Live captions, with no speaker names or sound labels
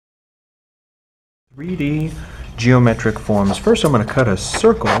3D geometric forms. First I'm going to cut a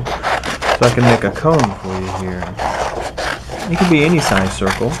circle so I can make a cone for you here. It can be any size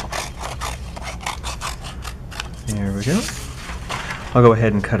circle. There we go. I'll go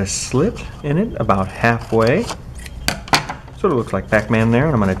ahead and cut a slit in it about halfway. Sort of looks like Pac-Man there,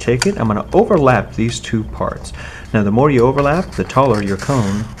 and I'm going to take it, I'm going to overlap these two parts. Now the more you overlap, the taller your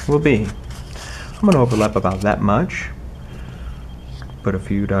cone will be. I'm going to overlap about that much. Put a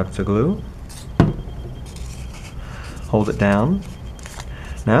few dots of glue. Hold it down.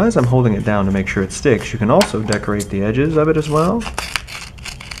 Now as I'm holding it down to make sure it sticks, you can also decorate the edges of it as well.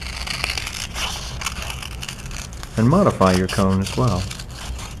 And modify your cone as well.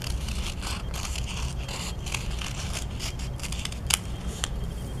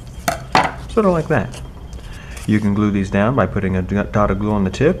 Sort of like that. You can glue these down by putting a dot of glue on the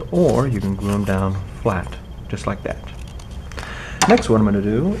tip, or you can glue them down flat, just like that. Next what I'm going to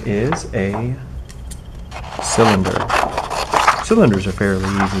do is a cylinder. Cylinders are fairly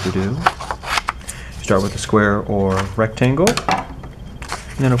easy to do. You start with a square or rectangle,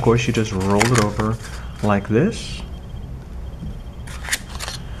 and then of course you just roll it over like this.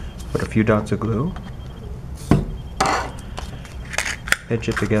 Put a few dots of glue. Hitch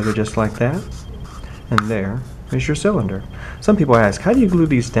it together just like that, and there is your cylinder. Some people ask, how do you glue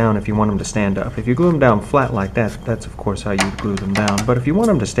these down if you want them to stand up? If you glue them down flat like that, that's of course how you glue them down. But if you want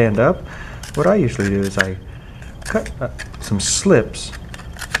them to stand up, what I usually do is I cut some slips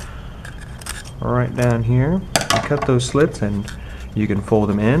right down here. You cut those slits and you can fold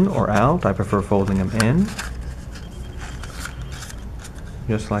them in or out. I prefer folding them in,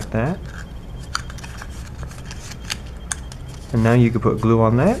 just like that. And now you can put glue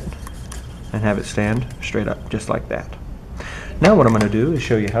on that and have it stand straight up, just like that. Now what I'm going to do is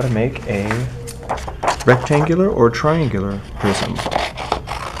show you how to make a rectangular or triangular prism.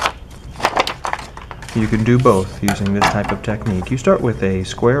 You can do both using this type of technique. You start with a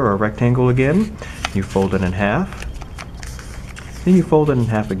square or a rectangle again, you fold it in half, then you fold it in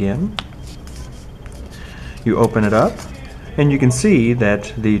half again, you open it up, and you can see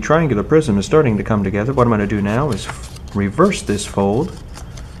that the triangular prism is starting to come together. What I'm going to do now is reverse this fold.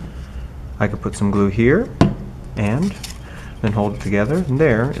 I could put some glue here and then hold it together, and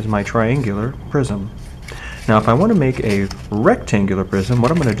there is my triangular prism. Now if I want to make a rectangular prism,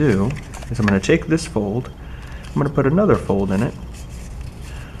 what I'm going to do is I'm going to take this fold, I'm going to put another fold in it,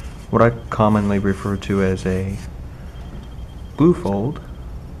 what I commonly refer to as a glue fold.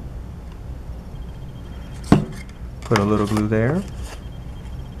 Put a little glue there,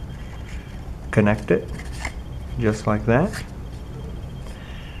 connect it, just like that.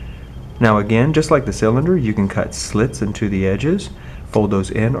 Now again, just like the cylinder, you can cut slits into the edges, fold those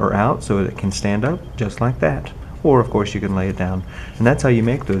in or out so that it can stand up, just like that. Or of course you can lay it down. And that's how you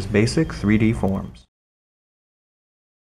make those basic 3D forms.